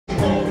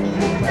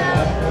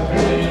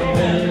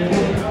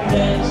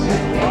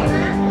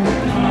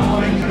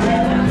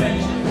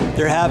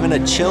having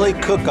a chili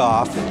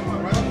cook-off,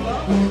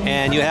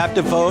 and you have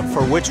to vote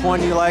for which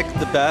one you like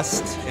the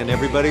best, and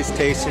everybody's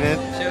tasting it.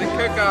 Chili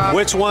cook-off.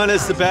 Which one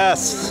is the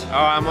best? Oh,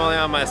 I'm only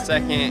on my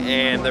second,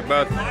 and they're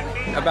both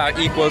about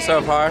equal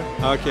so far.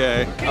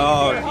 Okay.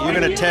 Oh, you're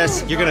gonna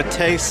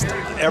taste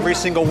every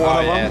single one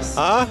of them? Yes.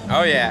 Huh?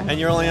 Oh yeah. And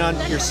you're only on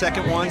your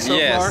second one so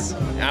yes.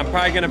 far? I'm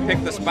probably gonna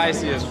pick the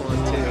spiciest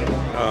one too.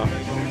 Oh.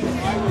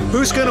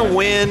 Who's gonna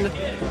win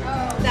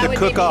the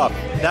cook-off?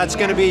 That's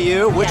gonna be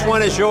you? Which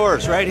one is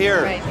yours? Right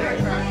here. Right here.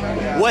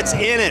 What's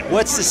in it?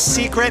 What's the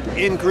secret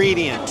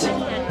ingredient?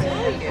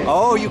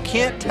 Oh, you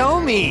can't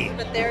tell me.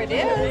 But there it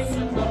is.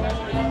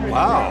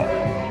 Wow.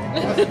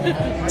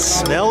 It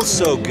smells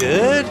so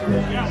good.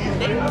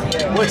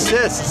 What's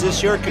this? Is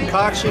this your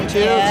concoction too?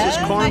 Yeah, Is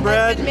this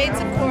cornbread? My husband made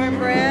some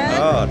cornbread.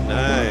 Oh,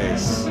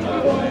 nice.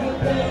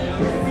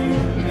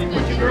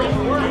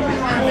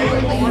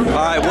 All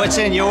right, what's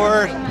in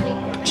your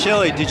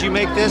chili? Did you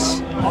make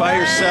this by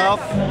yourself?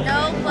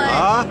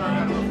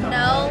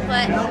 No,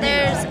 but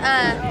there's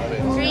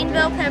green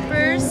bell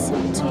peppers,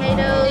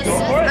 tomatoes,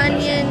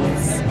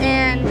 onions,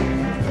 and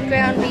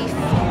ground beef.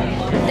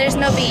 There's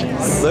no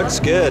beans. Looks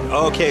good.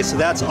 Okay, so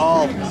that's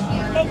all meat.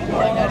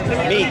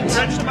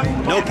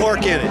 No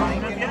pork in it.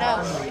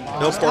 No.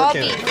 No pork in all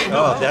it. beef.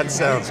 Oh, that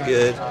sounds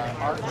good.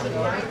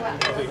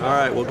 All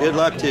right, well, good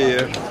luck to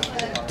you.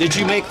 Did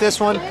you make this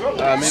one, Me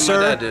and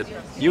sir? my dad did.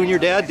 You and your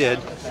dad did?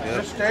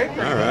 Yep.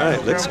 All right,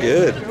 looks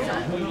good.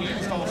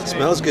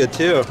 Smells good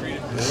too.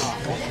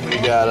 We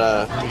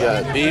got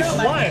beef,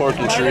 pork,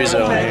 and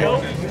chorizo in here.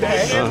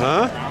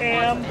 Uh-huh.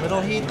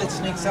 Little heat that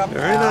sneaks up.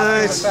 Very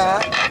nice.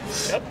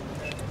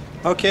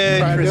 Okay.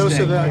 Dose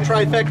of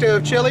trifecta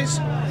of chilies.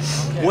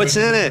 What's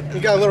in it?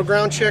 You got a little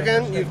ground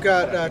chicken. You've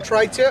got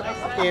tri-tip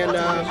and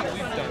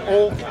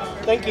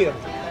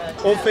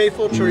Old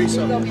Faithful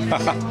chorizo.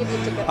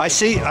 I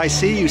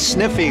see you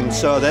sniffing,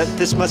 so that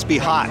this must be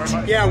hot.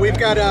 Yeah, we've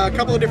got a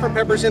couple of different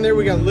peppers in there.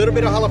 We got a little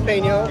bit of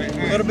jalapeno, a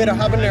little bit of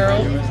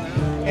habanero,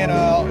 and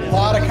a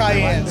lot of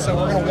cayenne. So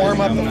we're gonna warm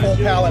up the full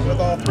palate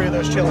with all three of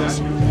those chilies.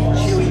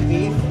 Chili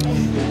beef.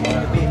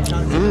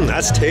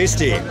 That's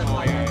tasty.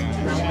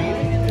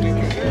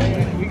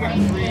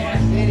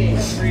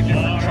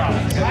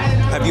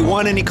 Have you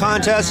won any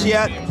contests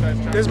yet?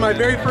 This is my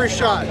very first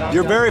shot.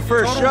 Your very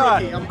first Total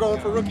shot. Rookie. I'm going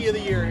for Rookie of the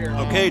Year here.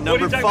 Okay,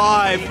 number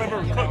 5.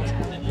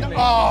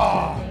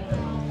 Oh.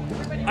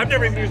 I've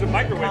never even used a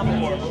microwave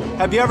before.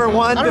 Have you ever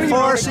won I don't even know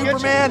before, how to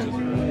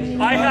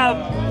Superman? I have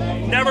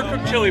never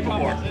cooked chili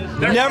before.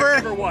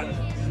 Never won.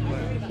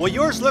 Well,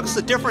 yours looks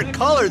a different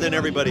color than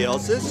everybody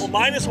else's. Well,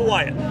 mine is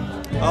Hawaiian.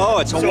 Oh,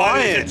 it's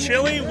Hawaiian. So it's a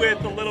chili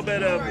with a little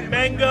bit of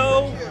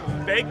mango,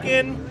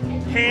 bacon,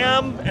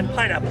 ham, and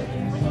pineapple.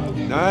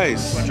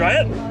 Nice. Want to try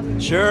it?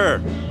 Sure.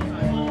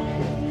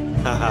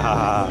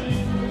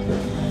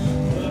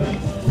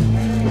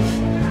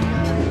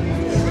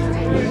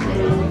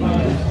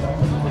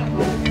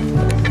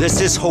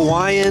 This is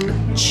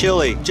Hawaiian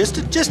chili. Just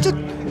a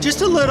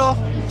little.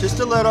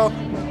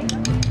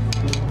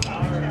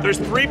 There's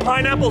 3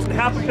 pineapples and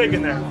half a pig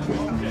in there.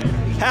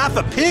 Half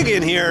a pig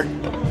in here?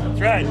 That's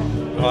right.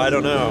 Oh, I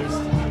don't know.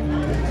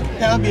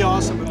 That would be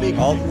awesome. A big.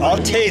 I'll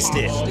taste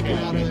it. Sticking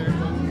out of there.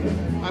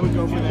 I would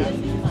go for that.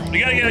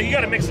 You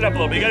gotta mix it up a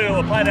little bit. You gotta get a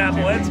little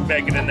pineapple and some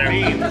bacon in there.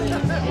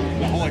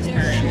 The whole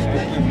experience.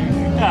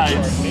 Yeah,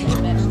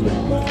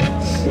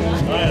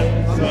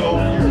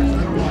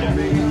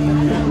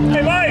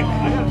 Hey, Mike!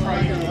 I gotta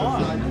try each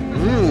one.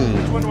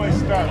 Which one do I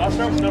start? I'll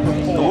start with number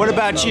 4. What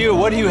about you?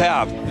 What do you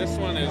have? This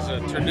one is a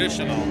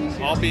traditional,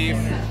 all beef,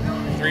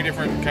 3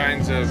 different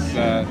kinds of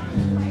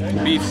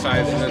beef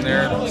sizes in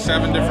there,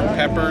 7 different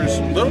peppers,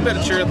 a little bit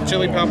of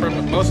chili pepper,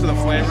 but most of the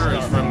flavor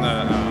is from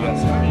the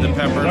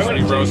peppers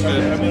we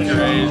roasted,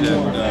 pureed,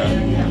 and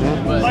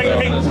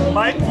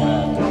Mike,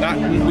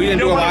 we didn't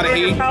do a lot of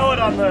heat. Palate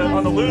on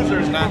the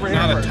losers. Not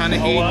a ton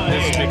of heat,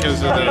 just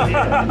because of the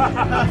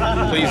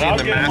pleasing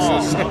the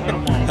masses.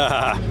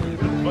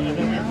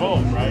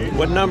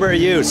 What number are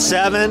you?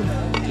 7?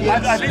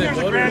 I think there's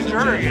a grand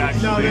jury,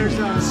 actually. No,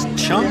 there's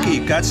Chunky.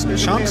 Got some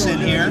chunks in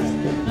here.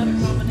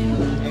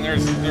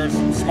 And there's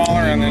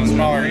smaller and then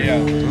smaller, yeah.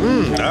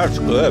 That's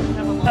good.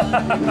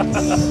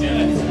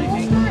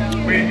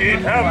 We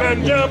eat ham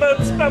and jam and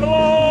spam.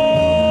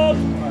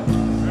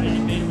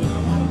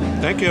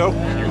 Thank you.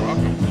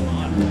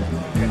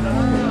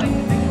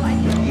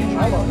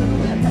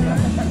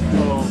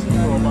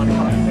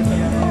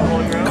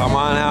 Come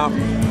on out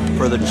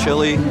for the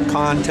chili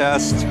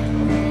contest.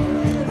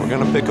 We're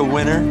gonna pick a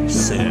winner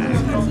soon.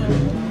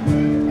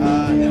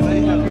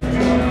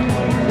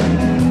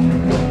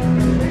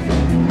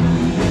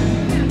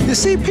 You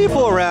see,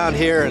 people around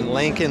here in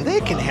Lincoln, they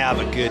can have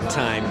a good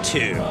time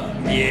too.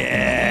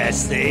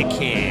 Yes, they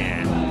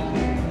can.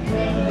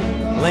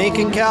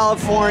 Lincoln,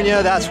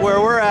 California, that's where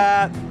we're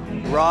at.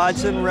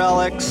 Rods and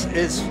Relics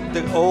is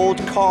the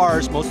old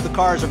cars. Most of the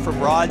cars are from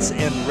Rods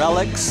and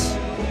Relics.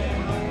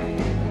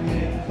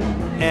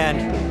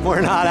 And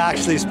we're not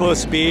actually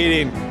supposed to be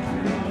eating.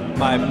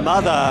 My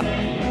mother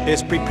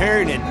is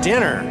preparing a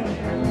dinner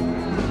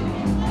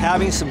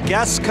having some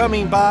guests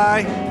coming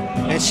by,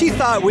 and she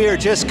thought we were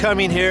just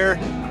coming here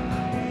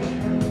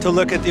to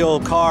look at the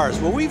old cars.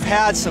 Well, we've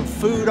had some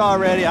food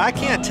already. I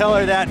can't tell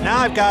her that. Now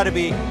I've got to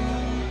be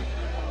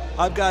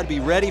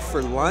ready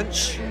for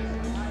lunch,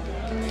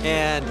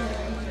 and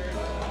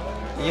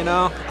you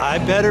know, I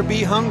better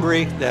be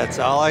hungry. That's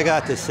all I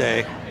got to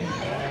say.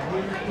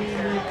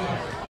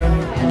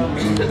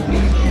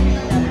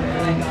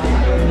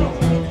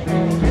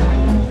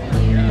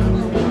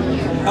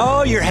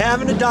 Oh, you're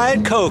having a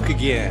Diet Coke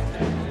again.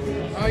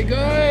 Hi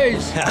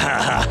guys!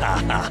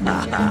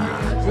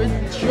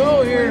 Good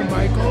show here,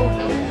 Michael.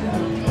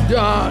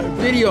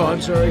 Video, I'm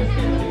sorry.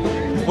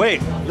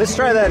 Wait, let's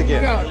try that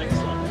again. Yeah.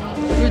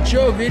 Good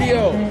show,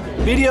 video.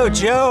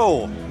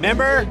 VideoJoe,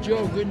 remember?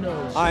 Joe, good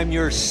nose. I'm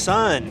your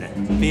son,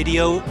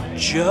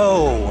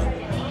 VideoJoe.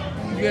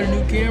 You got a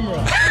new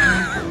camera.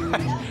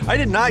 I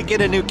did not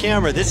get a new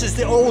camera. This is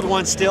the old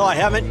one still. I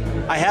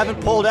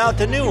haven't pulled out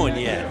the new one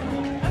yet.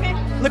 Okay.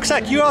 Looks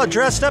like you all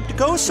dressed up to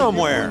go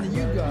somewhere.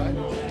 You got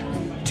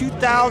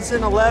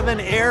 2011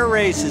 air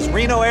races,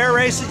 Reno air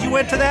races. You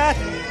went to that?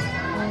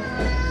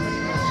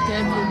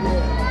 Stanford.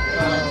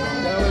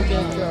 That was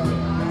at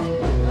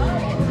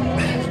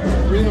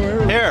Reno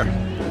Air. Here.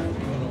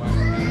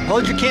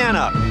 Hold your can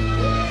up.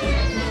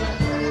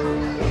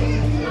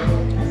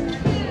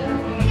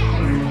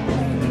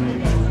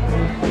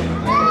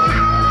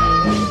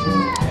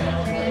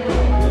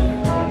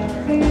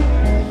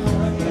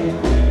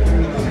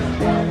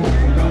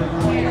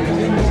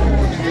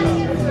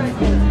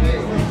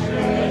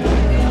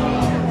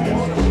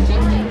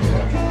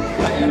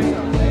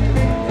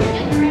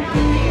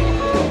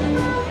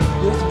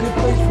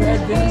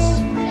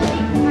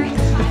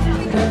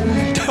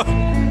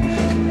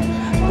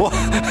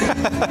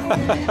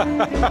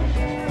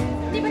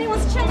 Anybody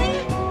wants chili?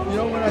 You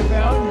know what I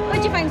found?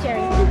 What'd you find,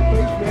 Jerry?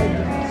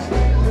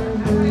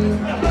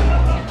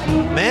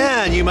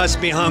 Man, you must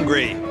be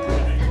hungry.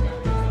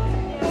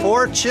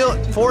 Four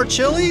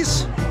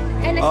chilies?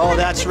 And it's Oh, not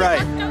that's chicken right.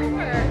 left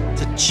over.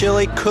 It's a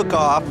chili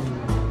cook-off.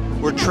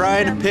 We're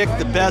trying to pick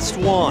the best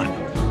one.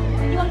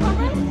 You want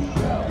cornbread?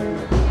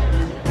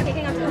 Okay,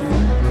 hang on to this.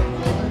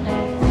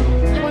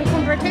 You want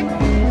cornbread too?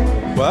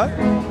 What?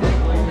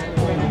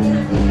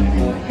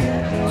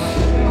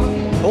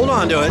 Hold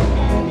on to it.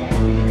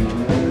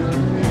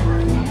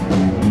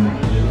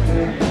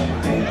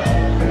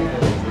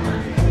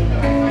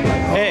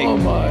 Hey. Oh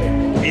my.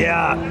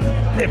 Yeah.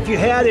 If you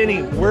had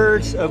any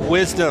words of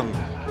wisdom,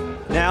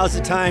 now's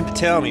the time to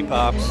tell me,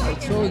 Pops. I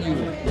told you.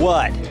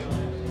 What?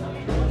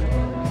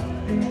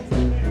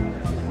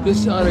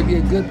 This ought to be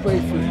a good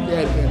place for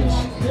Dad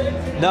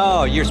Dennis.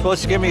 No, you're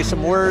supposed to give me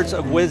some words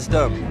of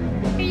wisdom.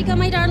 Here you go,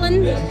 my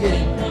darling. I'm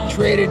getting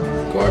traded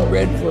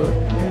cornbread for.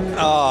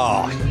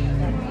 Oh.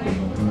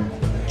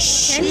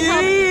 Can you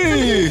help me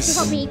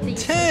Jeez. eat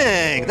these?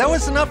 Dang, that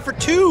was enough for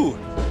two.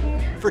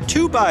 For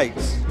 2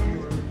 bites.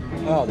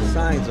 Oh, the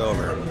sign's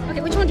over. Okay,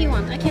 which one do you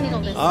want? I can't eat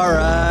all this. All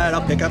right,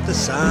 I'll pick up the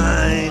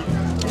sign.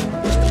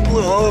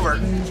 Blew over.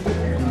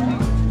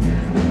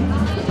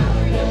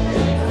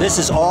 This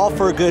is all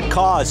for a good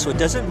cause, so it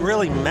doesn't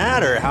really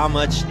matter how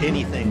much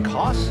anything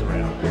costs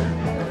around here.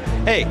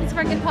 Hey, It's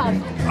for a good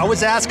cause. I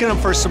was asking him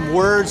for some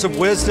words of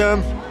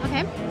wisdom,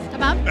 Okay,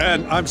 about?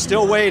 and I'm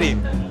still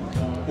waiting.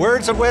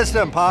 Words of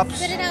wisdom, Pops.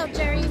 Spit it out,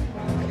 Jerry.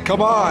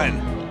 Come on.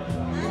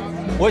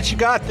 What you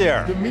got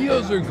there? The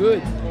meals are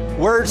good.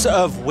 Words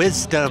of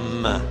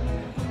wisdom.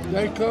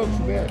 That Coke's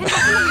bad.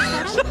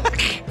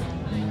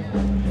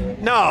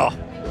 No.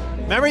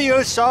 Remember you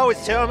used to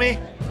always tell me,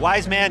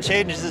 wise man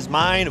changes his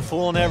mind, a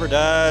fool never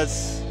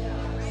does.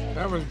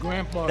 That was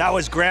Grandpa. That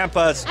was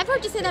Grandpa's. I've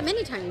heard you say that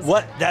many times.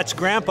 What? That's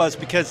Grandpa's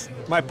because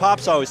my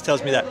pops always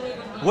tells me that.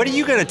 What are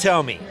you going to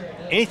tell me?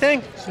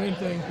 Anything? Same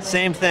thing.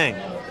 Same thing.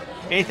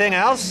 Anything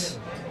else?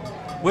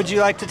 Would you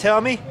like to tell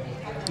me?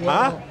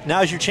 Huh?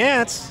 Now's your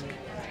chance.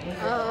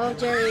 Oh,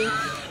 Jerry.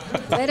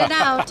 Let it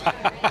out.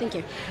 Thank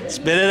you.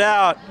 Spit it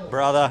out,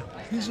 brother.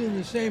 He's in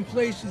the same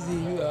place as he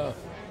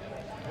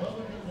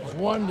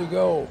wanted to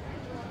go.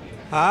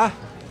 Huh?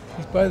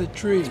 He's by the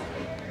tree.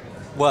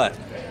 What?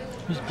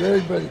 He's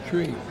buried by the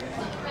tree.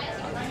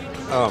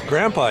 Oh,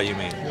 Grandpa, you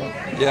mean?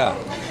 Yeah.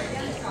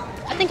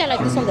 I think I like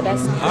this one the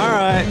best. All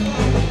right.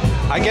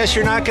 I guess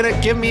you're not going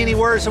to give me any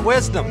words of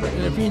wisdom.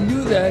 And if he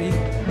knew that,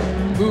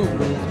 he'd boo.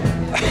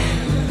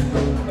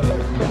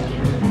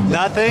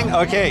 Nothing?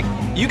 Okay.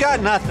 You got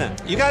nothing.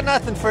 You got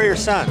nothing for your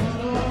son.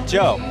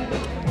 Joe.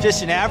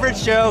 Just an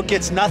average Joe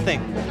gets nothing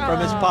from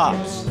his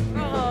pops.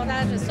 Oh,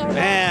 that is so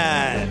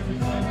Man.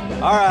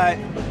 All right.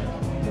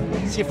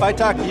 See if I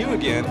talk to you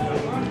again.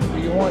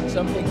 You want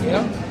something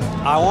else?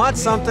 I want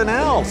something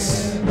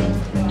else.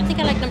 I think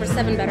I like number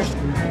 7 better.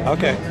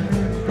 Okay.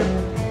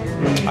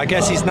 I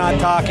guess he's not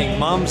talking.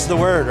 Mum's the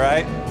word,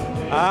 right?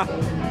 Huh?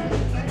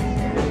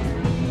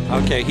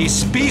 Okay, he's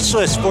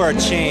speechless for a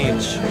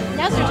change.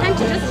 Now's your time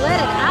to just let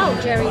it out,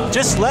 Jerry.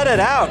 Just let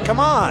it out. Come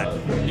on.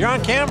 You're on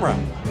camera.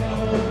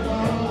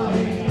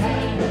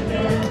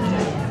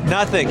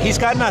 Nothing. He's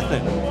got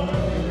nothing.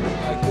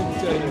 I couldn't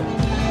tell you.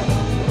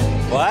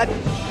 What?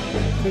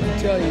 Couldn't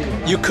tell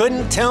you. You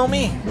couldn't tell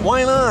me?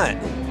 Why not?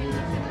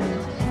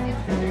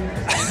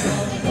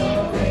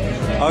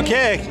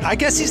 Okay, I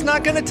guess he's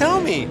not gonna tell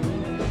me.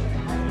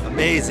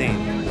 Amazing.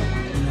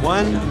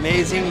 One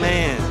amazing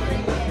man.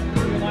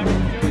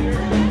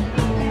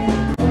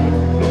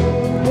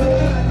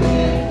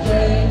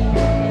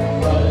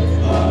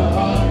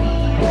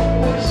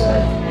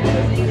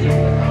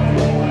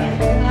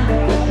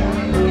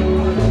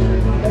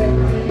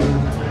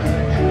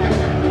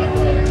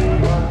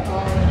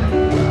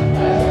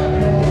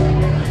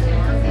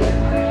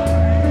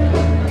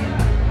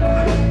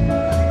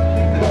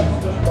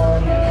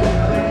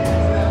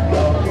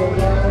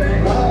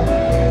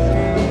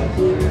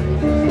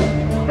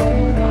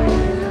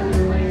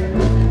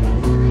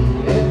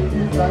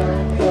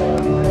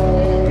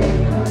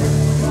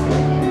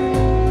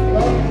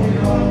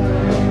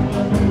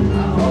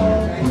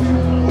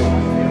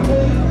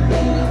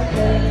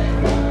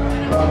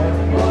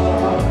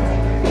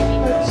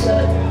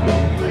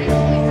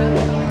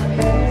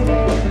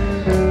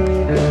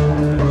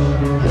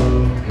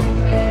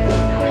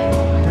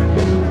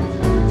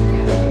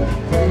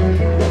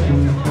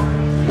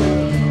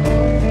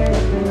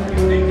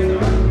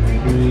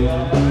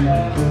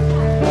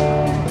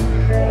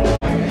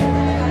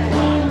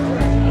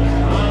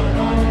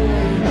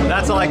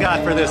 That's all I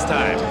got for this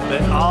time,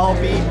 but I'll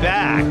be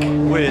back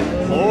with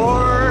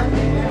more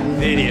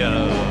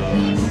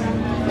videos.